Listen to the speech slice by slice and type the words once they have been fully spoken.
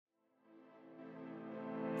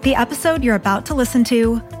The episode you're about to listen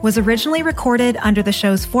to was originally recorded under the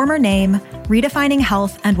show's former name, Redefining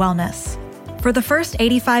Health and Wellness. For the first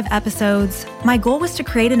 85 episodes, my goal was to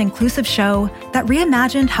create an inclusive show that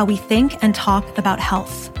reimagined how we think and talk about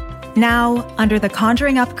health. Now, under the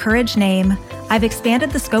Conjuring Up Courage name, I've expanded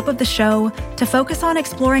the scope of the show to focus on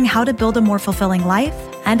exploring how to build a more fulfilling life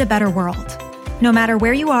and a better world. No matter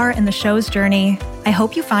where you are in the show's journey, I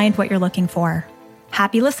hope you find what you're looking for.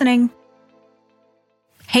 Happy listening.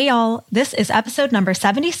 Hey y'all, this is episode number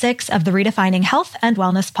 76 of the Redefining Health and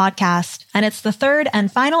Wellness podcast, and it's the third and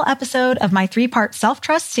final episode of my 3-part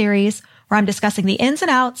self-trust series where I'm discussing the ins and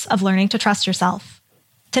outs of learning to trust yourself.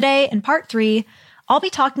 Today, in part 3, I'll be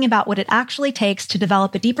talking about what it actually takes to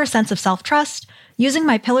develop a deeper sense of self-trust using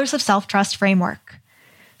my Pillars of Self-Trust framework.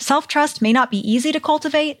 Self-trust may not be easy to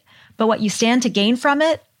cultivate, but what you stand to gain from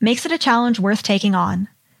it makes it a challenge worth taking on.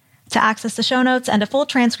 To access the show notes and a full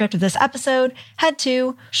transcript of this episode, head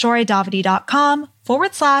to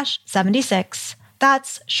shoredavidi.com/76.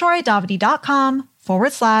 That's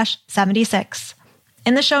shoredavidi.com/76.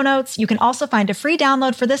 In the show notes, you can also find a free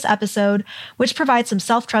download for this episode, which provides some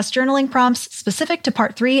self-trust journaling prompts specific to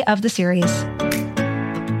part 3 of the series.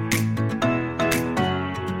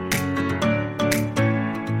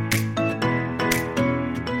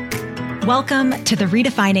 Welcome to the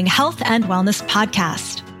Redefining Health and Wellness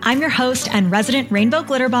podcast. I'm your host and resident rainbow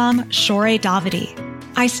glitter bomb, Shore Davidi.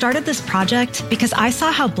 I started this project because I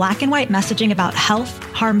saw how black and white messaging about health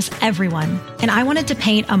harms everyone, and I wanted to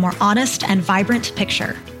paint a more honest and vibrant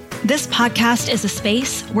picture. This podcast is a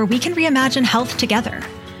space where we can reimagine health together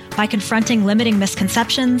by confronting limiting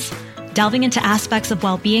misconceptions, delving into aspects of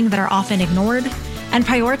well-being that are often ignored, and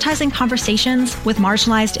prioritizing conversations with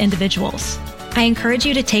marginalized individuals. I encourage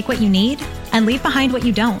you to take what you need and leave behind what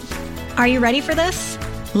you don't. Are you ready for this?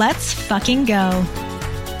 Let's fucking go.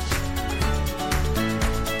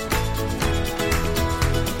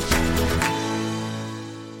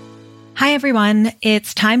 Hi, everyone.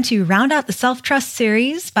 It's time to round out the self-trust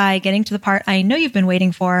series by getting to the part I know you've been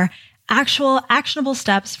waiting for, actual actionable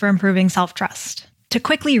steps for improving self-trust. To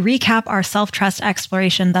quickly recap our self-trust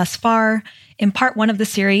exploration thus far, in part 1 of the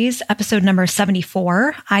series, episode number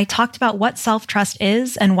 74, I talked about what self-trust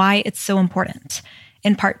is and why it's so important.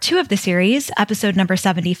 In part 2 of the series, episode number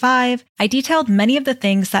 75, I detailed many of the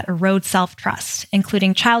things that erode self-trust,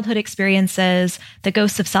 including childhood experiences, the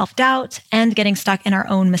ghosts of self-doubt, and getting stuck in our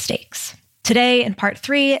own mistakes. Today, in part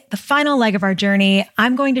 3, the final leg of our journey,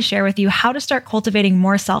 I'm going to share with you how to start cultivating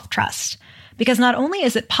more self-trust. Because not only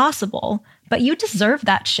is it possible, but you deserve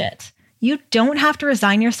that shit. You don't have to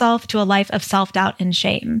resign yourself to a life of self-doubt and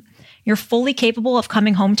shame. You're fully capable of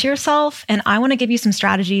coming home to yourself, and I want to give you some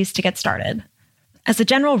strategies to get started. As a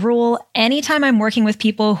general rule, anytime I'm working with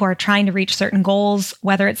people who are trying to reach certain goals,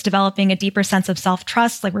 whether it's developing a deeper sense of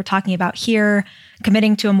self-trust like we're talking about here,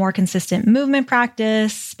 committing to a more consistent movement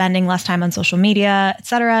practice, spending less time on social media,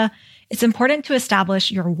 etc., it's important to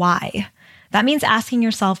establish your why. That means asking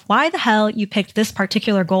yourself why the hell you picked this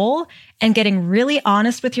particular goal and getting really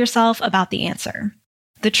honest with yourself about the answer.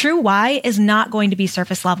 The true why is not going to be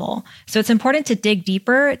surface level, so it's important to dig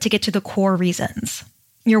deeper to get to the core reasons.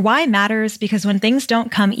 Your why matters because when things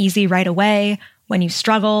don't come easy right away, when you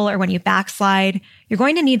struggle or when you backslide, you're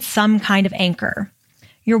going to need some kind of anchor.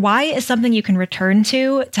 Your why is something you can return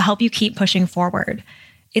to help you keep pushing forward.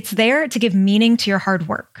 It's there to give meaning to your hard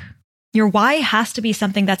work. Your why has to be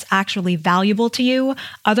something that's actually valuable to you,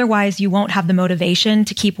 otherwise you won't have the motivation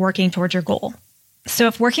to keep working towards your goal. So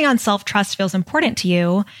if working on self-trust feels important to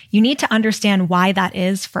you, you need to understand why that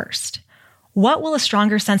is first. What will a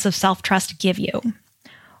stronger sense of self-trust give you?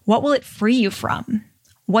 What will it free you from?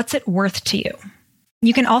 What's it worth to you?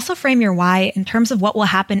 You can also frame your why in terms of what will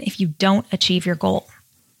happen if you don't achieve your goal.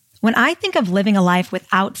 When I think of living a life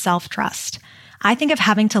without self-trust, I think of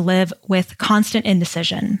having to live with constant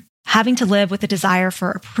indecision, having to live with a desire for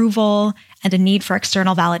approval and a need for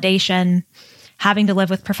external validation, having to live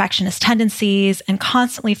with perfectionist tendencies and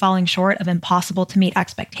constantly falling short of impossible to meet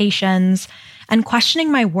expectations, and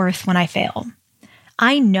questioning my worth when I fail.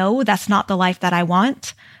 I know that's not the life that I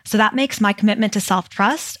want, so that makes my commitment to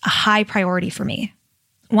self-trust a high priority for me.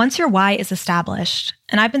 Once your why is established,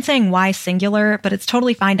 and I've been saying why singular, but it's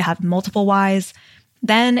totally fine to have multiple whys,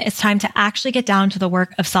 then it's time to actually get down to the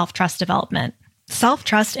work of self-trust development.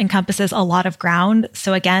 Self-trust encompasses a lot of ground,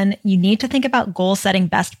 so again, you need to think about goal-setting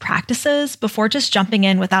best practices before just jumping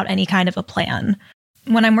in without any kind of a plan.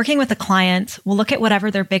 When I'm working with a client, we'll look at whatever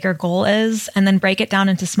their bigger goal is and then break it down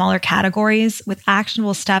into smaller categories with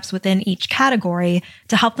actionable steps within each category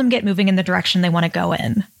to help them get moving in the direction they want to go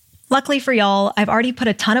in. Luckily for y'all, I've already put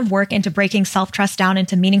a ton of work into breaking self-trust down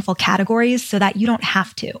into meaningful categories so that you don't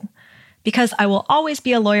have to. Because I will always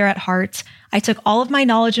be a lawyer at heart, I took all of my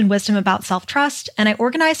knowledge and wisdom about self-trust and I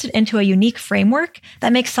organized it into a unique framework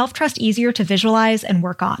that makes self-trust easier to visualize and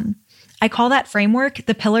work on. I call that framework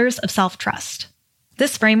the pillars of self-trust.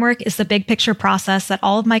 This framework is the big picture process that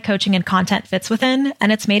all of my coaching and content fits within,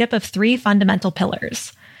 and it's made up of 3 fundamental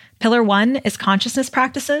pillars. Pillar 1 is consciousness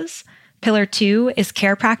practices, Pillar 2 is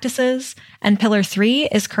care practices, and Pillar 3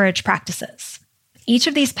 is courage practices. Each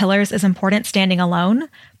of these pillars is important standing alone,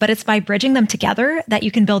 but it's by bridging them together that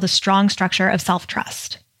you can build a strong structure of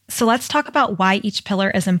self-trust. So let's talk about why each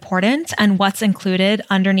pillar is important and what's included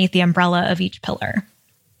underneath the umbrella of each pillar.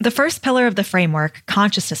 The first pillar of the framework,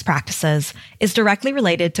 consciousness practices, is directly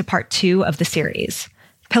related to part 2 of the series.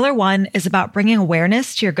 Pillar 1 is about bringing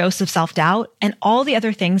awareness to your ghosts of self-doubt and all the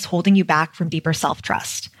other things holding you back from deeper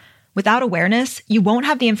self-trust. Without awareness, you won't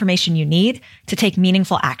have the information you need to take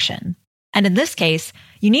meaningful action. And in this case,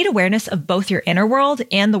 you need awareness of both your inner world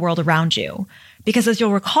and the world around you. Because as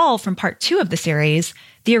you'll recall from part 2 of the series,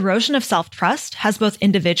 the erosion of self-trust has both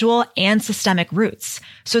individual and systemic roots.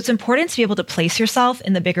 So it's important to be able to place yourself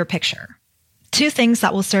in the bigger picture. 2 things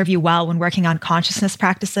that will serve you well when working on consciousness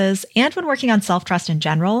practices and when working on self-trust in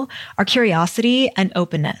general are curiosity and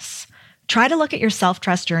openness. Try to look at your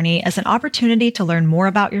self-trust journey as an opportunity to learn more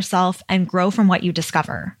about yourself and grow from what you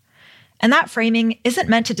discover. And that framing isn't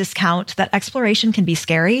meant to discount that exploration can be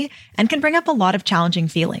scary and can bring up a lot of challenging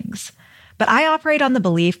feelings. But I operate on the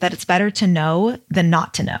belief that it's better to know than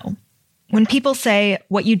not to know. When people say,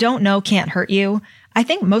 what you don't know can't hurt you, I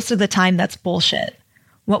think most of the time that's bullshit.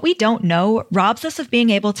 What we don't know robs us of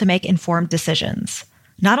being able to make informed decisions.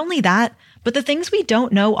 Not only that, but the things we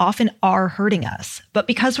don't know often are hurting us. But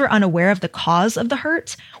because we're unaware of the cause of the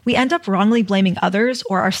hurt, we end up wrongly blaming others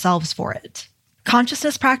or ourselves for it.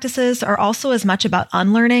 Consciousness practices are also as much about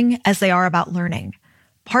unlearning as they are about learning.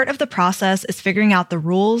 Part of the process is figuring out the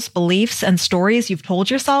rules, beliefs, and stories you've told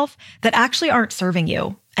yourself that actually aren't serving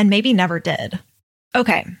you, and maybe never did.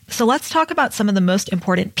 Okay, so let's talk about some of the most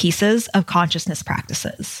important pieces of consciousness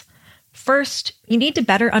practices. First, you need to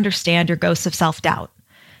better understand your ghosts of self-doubt.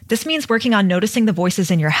 This means working on noticing the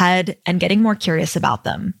voices in your head and getting more curious about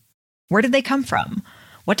them. Where did they come from?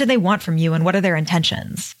 What do they want from you, and what are their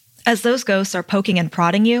intentions? As those ghosts are poking and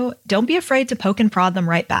prodding you, don't be afraid to poke and prod them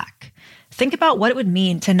right back. Think about what it would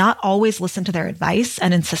mean to not always listen to their advice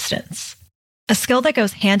and insistence. A skill that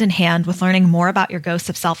goes hand in hand with learning more about your ghosts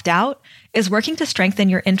of self-doubt is working to strengthen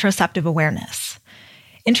your interoceptive awareness.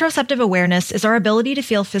 Interoceptive awareness is our ability to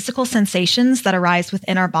feel physical sensations that arise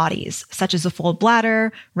within our bodies, such as a full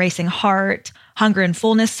bladder, racing heart, hunger and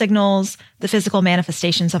fullness signals, the physical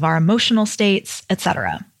manifestations of our emotional states,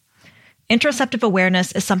 etc. Interoceptive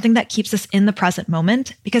awareness is something that keeps us in the present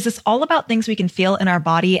moment because it's all about things we can feel in our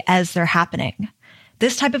body as they're happening.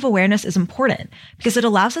 This type of awareness is important because it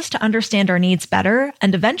allows us to understand our needs better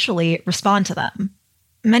and eventually respond to them.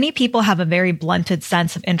 Many people have a very blunted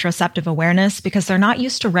sense of interoceptive awareness because they're not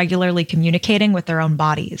used to regularly communicating with their own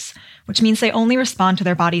bodies, which means they only respond to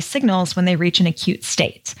their body's signals when they reach an acute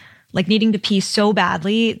state, like needing to pee so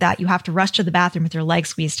badly that you have to rush to the bathroom with your legs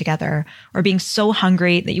squeezed together, or being so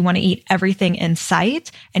hungry that you want to eat everything in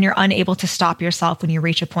sight and you're unable to stop yourself when you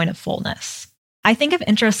reach a point of fullness. I think of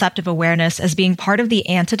interoceptive awareness as being part of the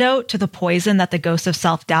antidote to the poison that the ghosts of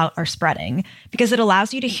self-doubt are spreading, because it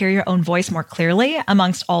allows you to hear your own voice more clearly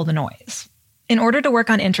amongst all the noise. In order to work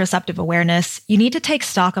on interoceptive awareness, you need to take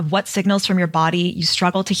stock of what signals from your body you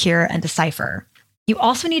struggle to hear and decipher. You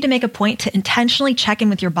also need to make a point to intentionally check in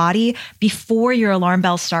with your body before your alarm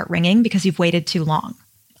bells start ringing because you've waited too long.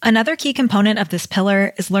 Another key component of this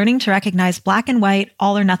pillar is learning to recognize black and white,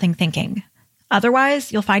 all or nothing thinking.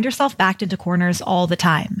 Otherwise, you'll find yourself backed into corners all the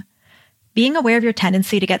time. Being aware of your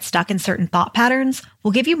tendency to get stuck in certain thought patterns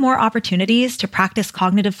will give you more opportunities to practice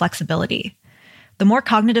cognitive flexibility. The more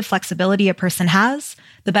cognitive flexibility a person has,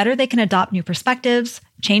 the better they can adopt new perspectives,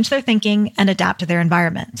 change their thinking, and adapt to their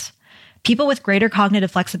environment. People with greater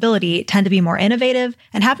cognitive flexibility tend to be more innovative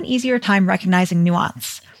and have an easier time recognizing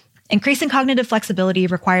nuance. Increasing cognitive flexibility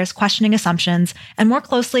requires questioning assumptions and more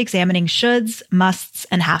closely examining shoulds, musts,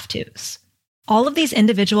 and have-tos. All of these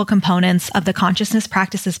individual components of the consciousness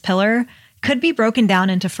practices pillar could be broken down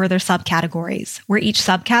into further subcategories, where each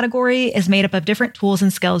subcategory is made up of different tools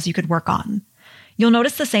and skills you could work on. You'll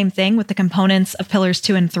notice the same thing with the components of pillars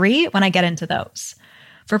 2 and 3 when I get into those.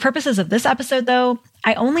 For purposes of this episode, though,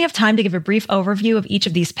 I only have time to give a brief overview of each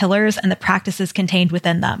of these pillars and the practices contained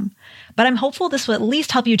within them, but I'm hopeful this will at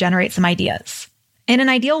least help you generate some ideas. In an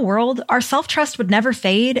ideal world, our self-trust would never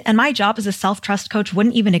fade, and my job as a self-trust coach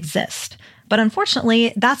wouldn't even exist. But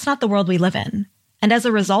unfortunately, that's not the world we live in. And as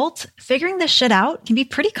a result, figuring this shit out can be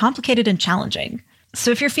pretty complicated and challenging.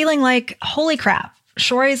 So if you're feeling like, holy crap,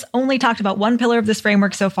 Shori's only talked about one pillar of this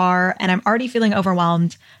framework so far, and I'm already feeling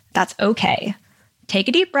overwhelmed, that's okay. Take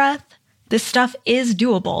a deep breath. This stuff is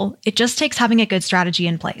doable. It just takes having a good strategy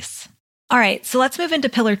in place. All right, so let's move into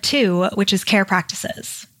pillar 2, which is care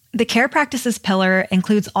practices. The care practices pillar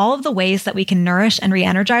includes all of the ways that we can nourish and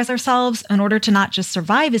re-energize ourselves in order to not just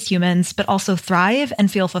survive as humans, but also thrive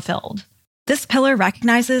and feel fulfilled. This pillar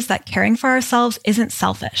recognizes that caring for ourselves isn't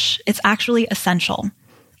selfish. It's actually essential.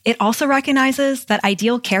 It also recognizes that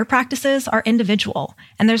ideal care practices are individual,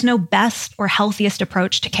 and there's no best or healthiest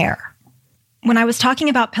approach to care. When I was talking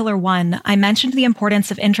about pillar 1, I mentioned the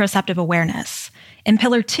importance of interoceptive awareness. In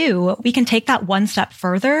pillar 2, we can take that one step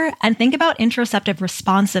further and think about interoceptive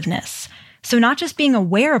responsiveness. So not just being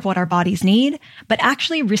aware of what our bodies need, but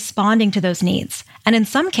actually responding to those needs. And in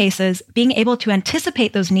some cases, being able to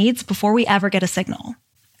anticipate those needs before we ever get a signal.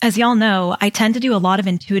 As y'all know, I tend to do a lot of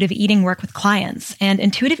intuitive eating work with clients, and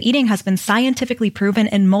intuitive eating has been scientifically proven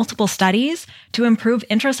in multiple studies to improve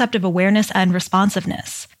interoceptive awareness and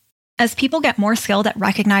responsiveness. As people get more skilled at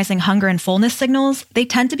recognizing hunger and fullness signals, they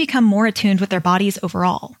tend to become more attuned with their bodies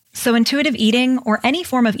overall. So intuitive eating, or any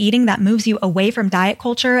form of eating that moves you away from diet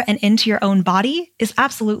culture and into your own body, is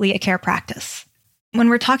absolutely a care practice. When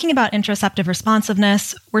we're talking about interoceptive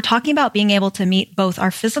responsiveness, we're talking about being able to meet both our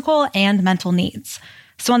physical and mental needs.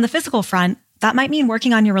 So on the physical front, that might mean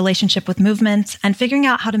working on your relationship with movement and figuring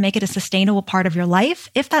out how to make it a sustainable part of your life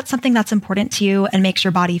if that's something that's important to you and makes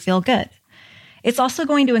your body feel good. It's also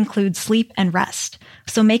going to include sleep and rest,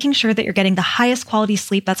 so making sure that you're getting the highest quality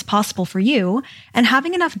sleep that's possible for you and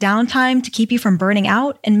having enough downtime to keep you from burning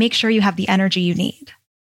out and make sure you have the energy you need.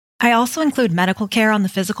 I also include medical care on the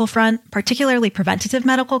physical front, particularly preventative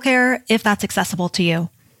medical care, if that's accessible to you.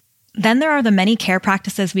 Then there are the many care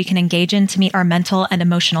practices we can engage in to meet our mental and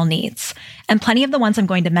emotional needs. And plenty of the ones I'm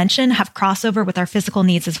going to mention have crossover with our physical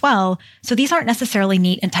needs as well, so these aren't necessarily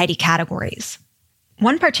neat and tidy categories.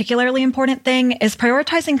 One particularly important thing is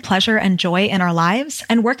prioritizing pleasure and joy in our lives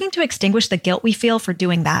and working to extinguish the guilt we feel for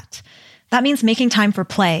doing that. That means making time for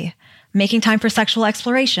play, making time for sexual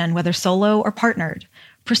exploration, whether solo or partnered,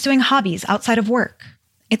 pursuing hobbies outside of work.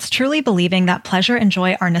 It's truly believing that pleasure and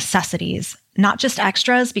joy are necessities, not just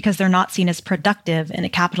extras because they're not seen as productive in a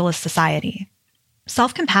capitalist society.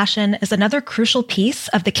 Self-compassion is another crucial piece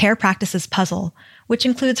of the care practices puzzle, which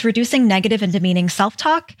includes reducing negative and demeaning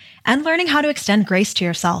self-talk and learning how to extend grace to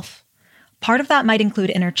yourself. Part of that might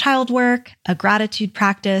include inner child work, a gratitude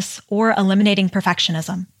practice, or eliminating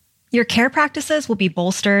perfectionism. Your care practices will be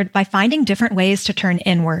bolstered by finding different ways to turn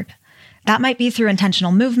inward. That might be through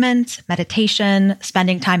intentional movement, meditation,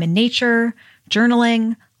 spending time in nature,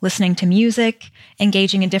 journaling, listening to music,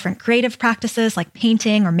 engaging in different creative practices like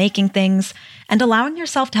painting or making things, and allowing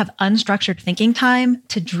yourself to have unstructured thinking time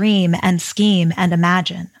to dream and scheme and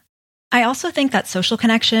imagine. I also think that social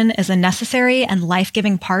connection is a necessary and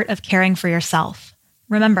life-giving part of caring for yourself.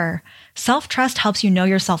 Remember, self-trust helps you know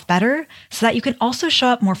yourself better so that you can also show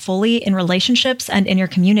up more fully in relationships and in your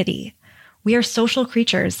community. We are social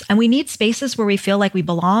creatures, and we need spaces where we feel like we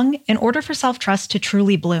belong in order for self-trust to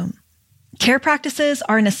truly bloom. Care practices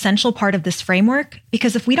are an essential part of this framework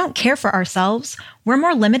because if we don't care for ourselves, we're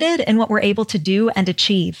more limited in what we're able to do and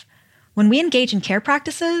achieve. When we engage in care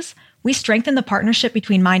practices, we strengthen the partnership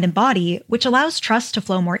between mind and body, which allows trust to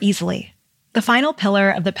flow more easily. The final pillar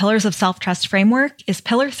of the Pillars of Self-Trust framework is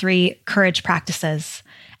Pillar 3, Courage Practices.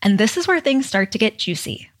 And this is where things start to get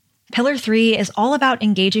juicy. Pillar 3 is all about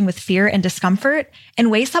engaging with fear and discomfort in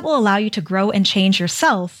ways that will allow you to grow and change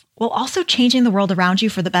yourself while also changing the world around you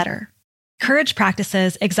for the better. Courage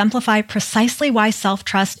practices exemplify precisely why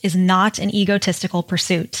self-trust is not an egotistical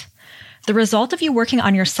pursuit. The result of you working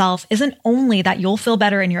on yourself isn't only that you'll feel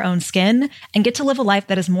better in your own skin and get to live a life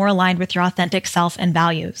that is more aligned with your authentic self and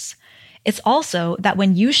values. It's also that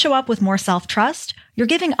when you show up with more self-trust, you're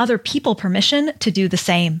giving other people permission to do the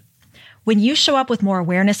same. When you show up with more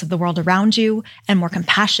awareness of the world around you and more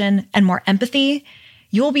compassion and more empathy,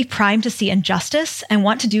 you will be primed to see injustice and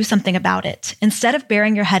want to do something about it instead of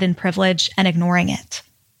burying your head in privilege and ignoring it.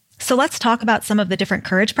 So let's talk about some of the different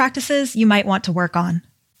courage practices you might want to work on.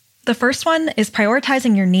 The first one is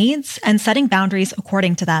prioritizing your needs and setting boundaries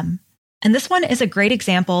according to them. And this one is a great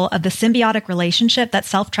example of the symbiotic relationship that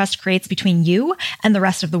self-trust creates between you and the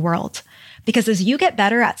rest of the world. Because as you get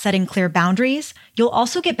better at setting clear boundaries, you'll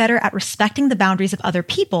also get better at respecting the boundaries of other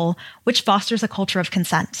people, which fosters a culture of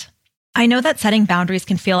consent. I know that setting boundaries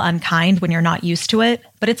can feel unkind when you're not used to it,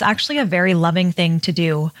 but it's actually a very loving thing to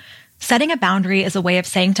do. Setting a boundary is a way of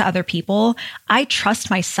saying to other people, I trust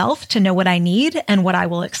myself to know what I need and what I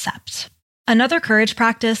will accept. Another courage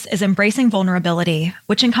practice is embracing vulnerability,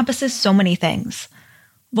 which encompasses so many things.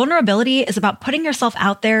 Vulnerability is about putting yourself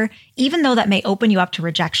out there, even though that may open you up to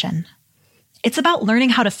rejection. It's about learning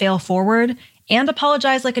how to fail forward and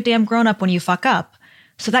apologize like a damn grown-up when you fuck up,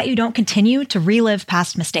 so that you don't continue to relive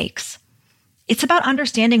past mistakes. It's about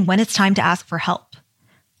understanding when it's time to ask for help.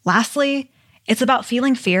 Lastly, it's about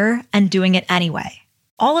feeling fear and doing it anyway.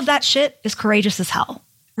 All of that shit is courageous as hell.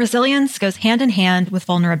 Resilience goes hand in hand with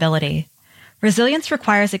vulnerability. Resilience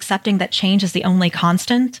requires accepting that change is the only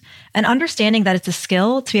constant and understanding that it's a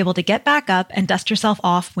skill to be able to get back up and dust yourself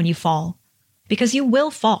off when you fall. Because you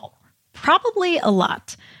will fall. Probably a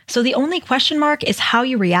lot. So the only question mark is how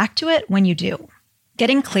you react to it when you do.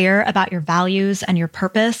 Getting clear about your values and your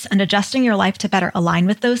purpose and adjusting your life to better align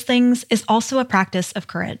with those things is also a practice of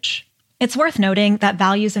courage. It's worth noting that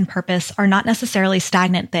values and purpose are not necessarily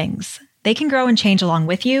stagnant things. They can grow and change along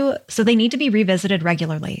with you, so they need to be revisited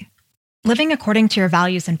regularly. Living according to your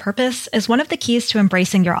values and purpose is one of the keys to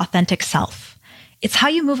embracing your authentic self. It's how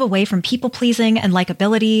you move away from people-pleasing and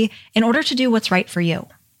likability in order to do what's right for you.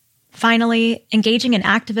 Finally, engaging in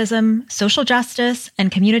activism, social justice,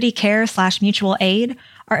 and community care/mutual aid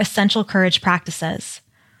are essential courage practices.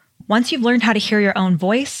 Once you've learned how to hear your own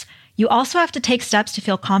voice, you also have to take steps to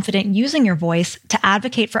feel confident using your voice to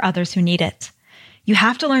advocate for others who need it. You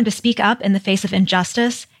have to learn to speak up in the face of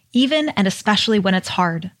injustice, even and especially when it's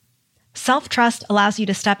hard. Self-trust allows you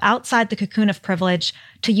to step outside the cocoon of privilege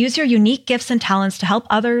to use your unique gifts and talents to help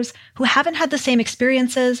others who haven't had the same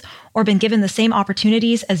experiences or been given the same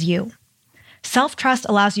opportunities as you. Self-trust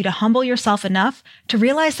allows you to humble yourself enough to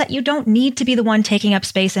realize that you don't need to be the one taking up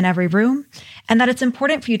space in every room, and that it's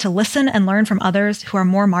important for you to listen and learn from others who are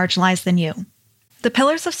more marginalized than you. The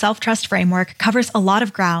Pillars of Self-Trust framework covers a lot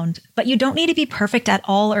of ground, but you don't need to be perfect at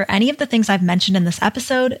all or any of the things I've mentioned in this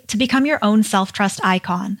episode to become your own self-trust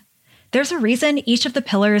icon. There's a reason each of the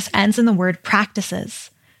pillars ends in the word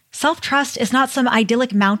practices. Self-trust is not some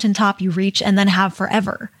idyllic mountaintop you reach and then have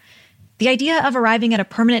forever. The idea of arriving at a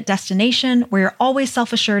permanent destination where you're always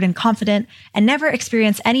self-assured and confident and never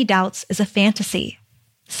experience any doubts is a fantasy.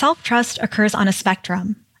 Self-trust occurs on a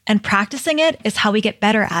spectrum, and practicing it is how we get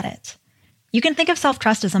better at it. You can think of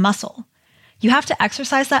self-trust as a muscle. You have to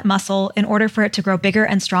exercise that muscle in order for it to grow bigger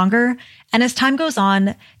and stronger, and as time goes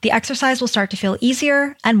on, the exercise will start to feel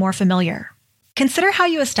easier and more familiar. Consider how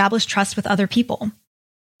you establish trust with other people.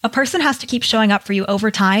 A person has to keep showing up for you over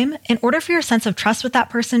time in order for your sense of trust with that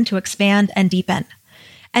person to expand and deepen.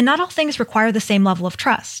 And not all things require the same level of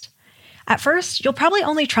trust. At first, you'll probably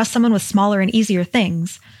only trust someone with smaller and easier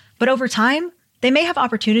things, but over time, they may have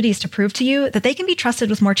opportunities to prove to you that they can be trusted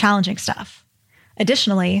with more challenging stuff.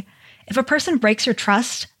 Additionally, if a person breaks your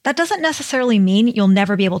trust, that doesn't necessarily mean you'll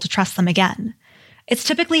never be able to trust them again. It's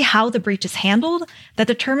typically how the breach is handled that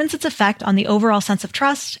determines its effect on the overall sense of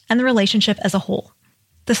trust and the relationship as a whole.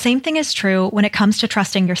 The same thing is true when it comes to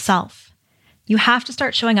trusting yourself. You have to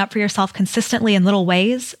start showing up for yourself consistently in little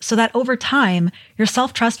ways so that over time, your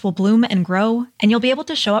self-trust will bloom and grow, and you'll be able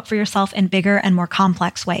to show up for yourself in bigger and more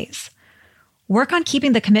complex ways. Work on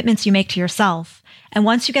keeping the commitments you make to yourself, and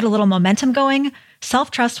once you get a little momentum going,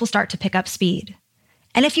 self-trust will start to pick up speed.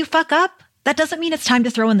 And if you fuck up, that doesn't mean it's time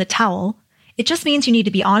to throw in the towel. It just means you need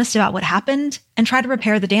to be honest about what happened and try to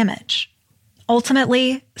repair the damage.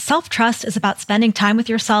 Ultimately, self-trust is about spending time with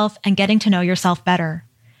yourself and getting to know yourself better.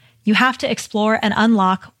 You have to explore and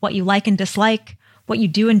unlock what you like and dislike, what you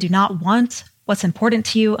do and do not want, what's important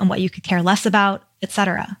to you and what you could care less about,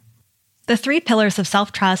 etc. The 3 pillars of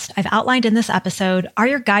self-trust I've outlined in this episode are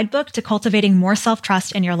your guidebook to cultivating more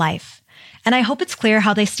self-trust in your life. And I hope it's clear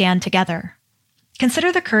how they stand together.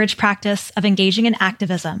 Consider the courage practice of engaging in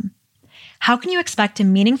activism. How can you expect to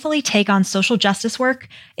meaningfully take on social justice work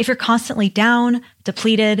if you're constantly down,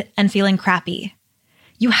 depleted, and feeling crappy?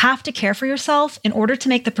 You have to care for yourself in order to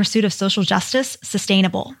make the pursuit of social justice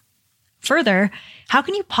sustainable. Further, how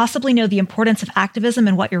can you possibly know the importance of activism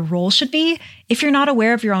and what your role should be if you're not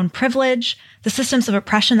aware of your own privilege, the systems of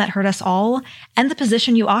oppression that hurt us all, and the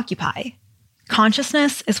position you occupy?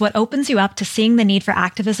 Consciousness is what opens you up to seeing the need for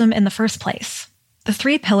activism in the first place. The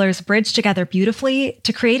 3 pillars bridge together beautifully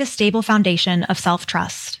to create a stable foundation of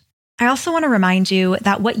self-trust. I also want to remind you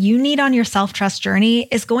that what you need on your self-trust journey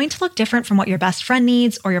is going to look different from what your best friend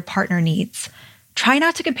needs or your partner needs. Try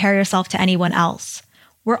not to compare yourself to anyone else.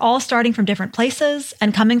 We're all starting from different places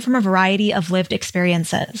and coming from a variety of lived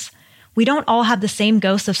experiences. We don't all have the same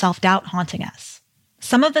ghosts of self-doubt haunting us.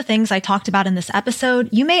 Some of the things I talked about in this episode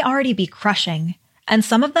you may already be crushing, and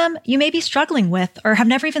some of them you may be struggling with or have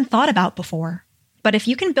never even thought about before. But if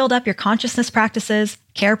you can build up your consciousness practices,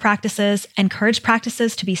 care practices, and courage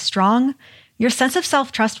practices to be strong, your sense of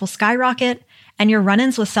self-trust will skyrocket, and your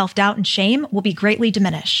run-ins with self-doubt and shame will be greatly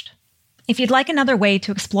diminished. If you'd like another way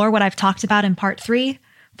to explore what I've talked about in Part 3,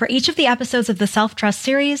 for each of the episodes of the Self-Trust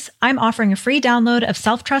series, I'm offering a free download of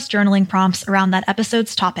self-trust journaling prompts around that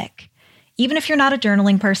episode's topic. Even if you're not a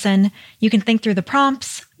journaling person, you can think through the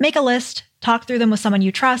prompts, make a list, talk through them with someone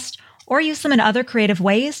you trust, or use them in other creative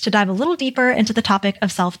ways to dive a little deeper into the topic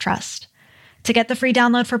of self-trust. To get the free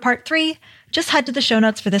download for Part 3, just head to the show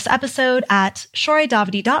notes for this episode at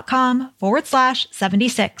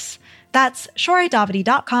shoredavidi.com/76. That's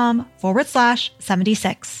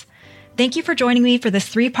shoredavidi.com/76. Thank you for joining me for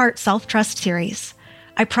this 3-part self-trust series.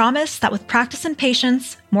 I promise that with practice and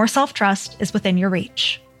patience, more self-trust is within your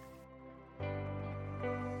reach.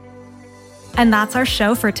 And that's our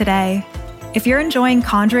show for today. If you're enjoying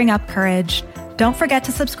Conjuring Up Courage, don't forget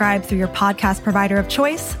to subscribe through your podcast provider of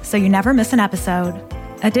choice so you never miss an episode.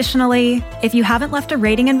 Additionally, if you haven't left a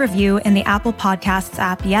rating and review in the Apple Podcasts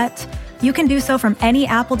app yet, you can do so from any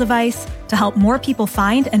Apple device to help more people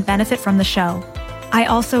find and benefit from the show. I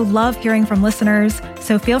also love hearing from listeners,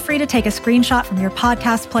 so feel free to take a screenshot from your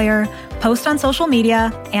podcast player, post on social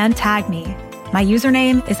media, and tag me. My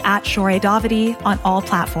username is @ShoreDavidi on all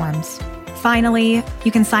platforms. Finally,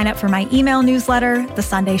 you can sign up for my email newsletter, The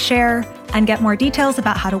Sunday Share, and get more details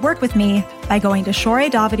about how to work with me by going to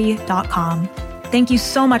shoredavidi.com. Thank you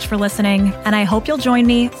so much for listening, and I hope you'll join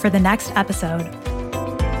me for the next episode.